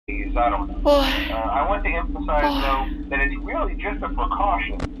days, I don't know. I want to emphasize, though, that it's really just a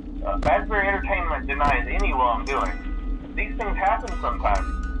precaution. Fazbear Entertainment denies any wrongdoing. These things happen sometimes.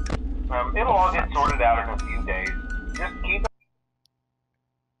 It'll all get sorted out in a few days. Just keep it.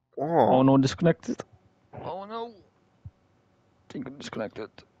 Oh no, disconnected. Oh no. I think I'm disconnected.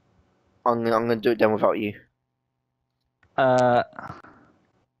 I'm gonna do it then without you. Yeah,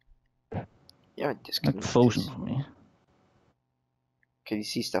 disconnected. It's frozen for me. Can you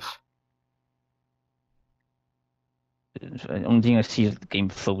see stuff? The only thing I see is the game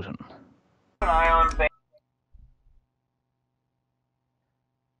frozen. Keep an eye on things.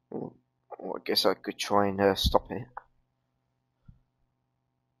 Well, I guess I could try and stop it.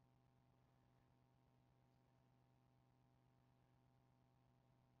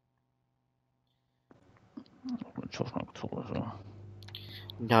 Charge my controller as well.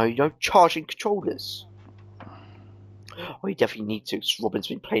 No, you don't charging controllers. Oh, you definitely need to, because Robin's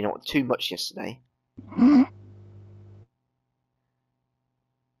been playing out too much yesterday. Do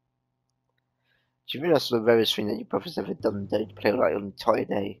you realise the rarest thing that your brother's ever done, to play like an entire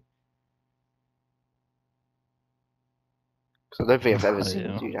day? Because I don't think I've ever seen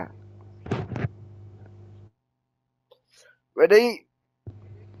him do that. Ready?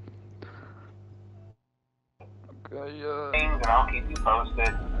 Things, and I'll keep you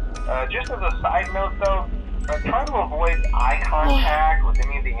posted. Just as a side note, though, try to avoid eye contact with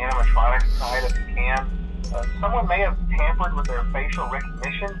any of the animatronics side if you can. Someone may have tampered with their facial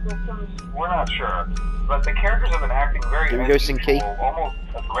recognition systems. We're not sure, but the characters have been acting very unusual, almost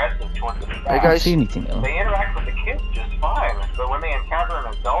aggressive towards the staff. Hey guys, see anything though? They interact with the kids just fine, but when they encounter an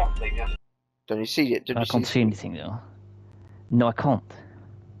adult, they just. Don't you see it? I can't see anything though. No, I can't.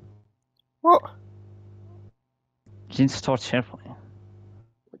 What? It didn't start carefully. I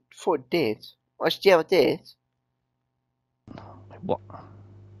thought it did. Yeah, it did. What?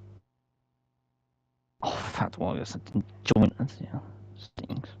 Oh, fat wall, I guess I didn't join it. Yeah,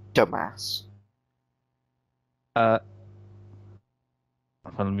 stinks. Dumbass. Let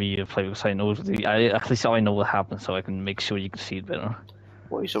me play because I know at least I know what happened, so I can make sure you can see it better.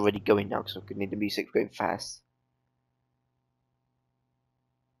 Well, he's already going now, because I could need the music going fast.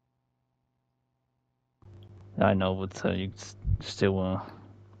 I know, but you still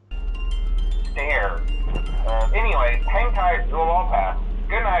Stare. Anyway, hang tight, it'll all pass.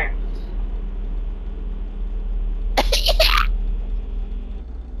 Good night.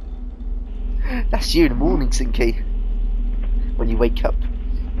 That's you in the morning, Sinky. When you wake up.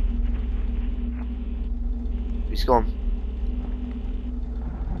 He's gone.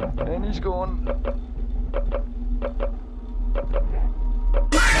 And he's gone.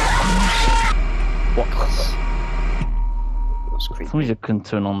 What? That was creepy. Somebody couldn't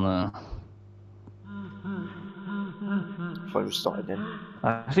turn on the. Phone was started then.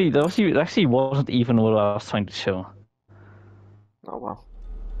 Actually, that actually wasn't even what I was trying to show. Oh well.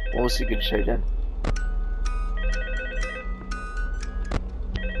 What was he going to show then?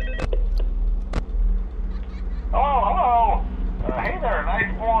 Hello. Hey there,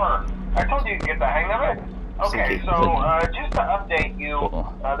 Night 4. I told you to get the hang of it. Okay, so just to update you,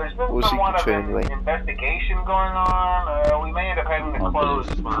 there's been somewhat of an investigation going on. We may end up having to close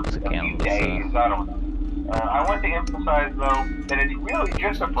for a few days, I don't know. I want to emphasize, though, that it's really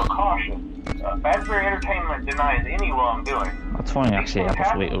just a precaution. Fazbear Entertainment denies any wrongdoing. That's fine, actually, I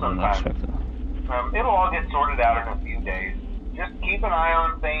have to wait over than expected. It'll all get sorted out in a few days. Just keep an eye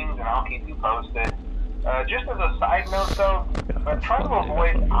on things, and I'll keep you posted. Just as a side note, though, try to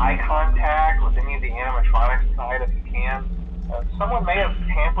avoid eye contact with any of the animatronics side if you can. Someone may have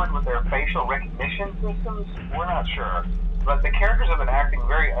tampered with their facial recognition systems. We're not sure, but the characters have been acting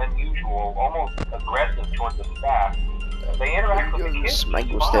very unusual, almost aggressive towards the staff. They interact with the kids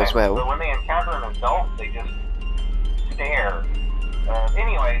fine, as well. but when they encounter an adult, they just stare.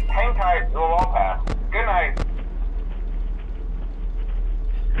 Anyway, hang tight, it'll all pass. Good night.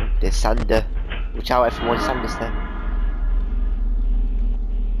 There's Sander. Watch out, everyone, Sander's there.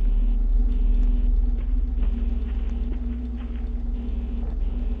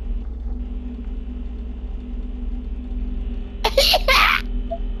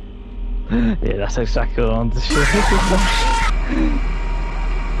 Yeah, that's exactly what I wanted to show you.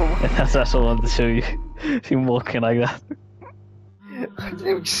 Yeah, that's what I wanted to show you. Him walking like that. I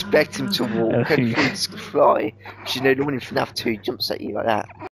didn't expect him to walk. I thought he was going to fly. Because you know, the one in Fnaf 2 jumps at you like that.